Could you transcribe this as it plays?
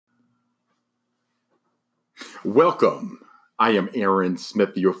Welcome. I am Aaron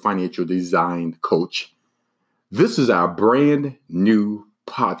Smith, your financial design coach. This is our brand new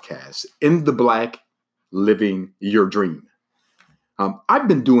podcast, In the Black, Living Your Dream. I've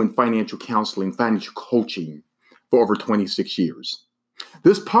been doing financial counseling, financial coaching for over 26 years.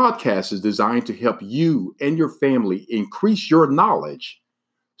 This podcast is designed to help you and your family increase your knowledge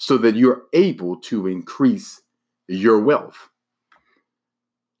so that you're able to increase your wealth.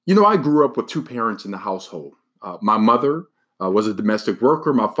 You know, I grew up with two parents in the household. My mother was a domestic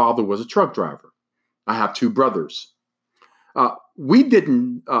worker. My father was a truck driver. I have two brothers. We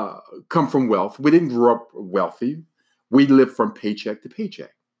didn't come from wealth. We didn't grow up wealthy. We lived from paycheck to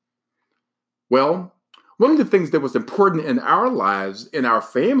paycheck. Well, one of the things that was important in our lives, in our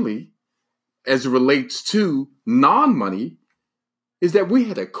family, as it relates to non-money, is that we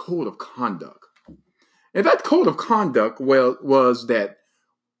had a code of conduct. And that code of conduct was that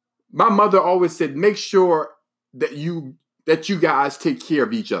my mother always said, make sure that you guys take care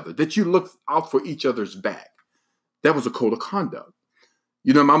of each other, that you look out for each other's back. That was a code of conduct.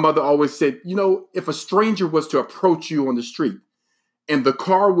 You know, my mother always said, if a stranger was to approach you on the street and the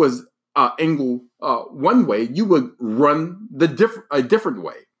car was angled one way, you would run a different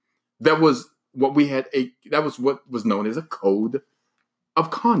way. That was what was known as a code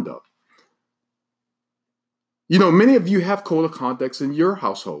of conduct. You know, many of you have code of conducts in your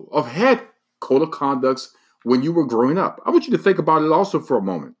household, or had code of conducts when you were growing up. I want you to think about it also for a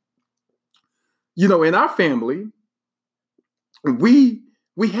moment. You know, in our family, we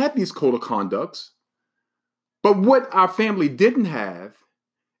had these code of conducts, but what our family didn't have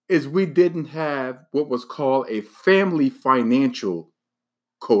is we didn't have what was called a family financial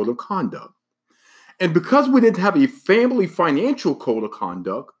code of conduct. And because we didn't have a family financial code of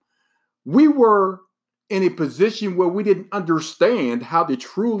conduct, we were in a position where we didn't understand how to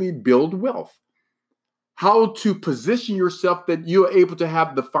truly build wealth, how to position yourself that you're able to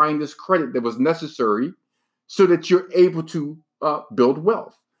have the finest credit that was necessary so that you're able to build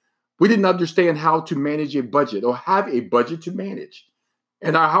wealth. We didn't understand how to manage a budget or have a budget to manage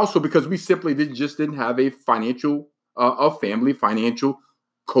in our household because we simply didn't have a family financial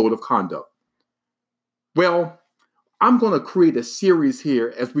code of conduct. Well, I'm going to create a series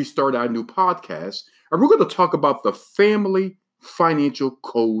here as we start our new podcast, and we're going to talk about the family financial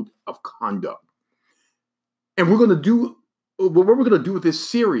code of conduct. And what we're going to do with this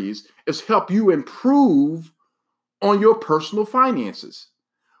series is help you improve on your personal finances.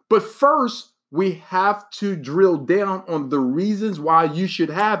 But first, we have to drill down on the reasons why you should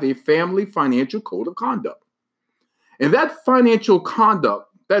have a family financial code of conduct. And that financial conduct,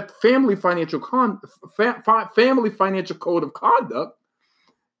 that family financial code of conduct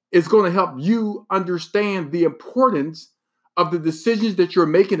is going to help you understand the importance of the decisions that you're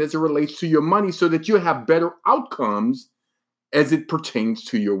making as it relates to your money so that you have better outcomes as it pertains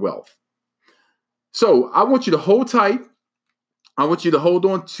to your wealth. So I want you to hold tight. I want you to hold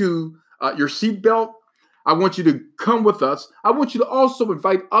on to your seatbelt. I want you to come with us. I want you to also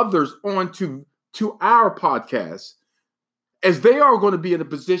invite others on to our podcast, as they are going to be in a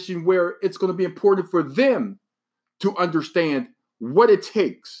position where it's going to be important for them to understand what it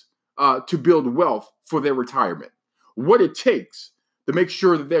takes to build wealth for their retirement, what it takes to make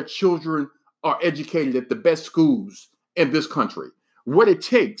sure that their children are educated at the best schools in this country, what it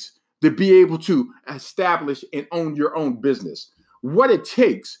takes to be able to establish and own your own business, what it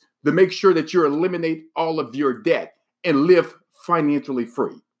takes to make sure that you eliminate all of your debt and live financially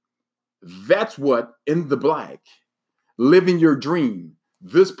free. That's what In the Black, Living Your Dream,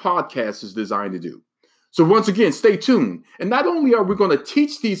 this podcast is designed to do. So once again, stay tuned. And not only are we going to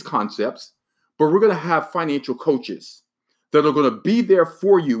teach these concepts, but we're going to have financial coaches that are going to be there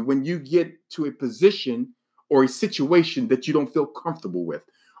for you when you get to a position or a situation that you don't feel comfortable with.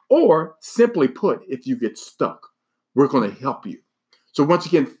 Or simply put, if you get stuck, we're going to help you. So once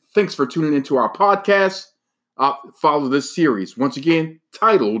again, thanks for tuning into our podcast. Follow this series, once again,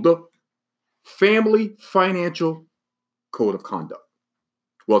 titled Family Financial Code of Conduct.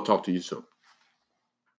 We'll talk to you soon.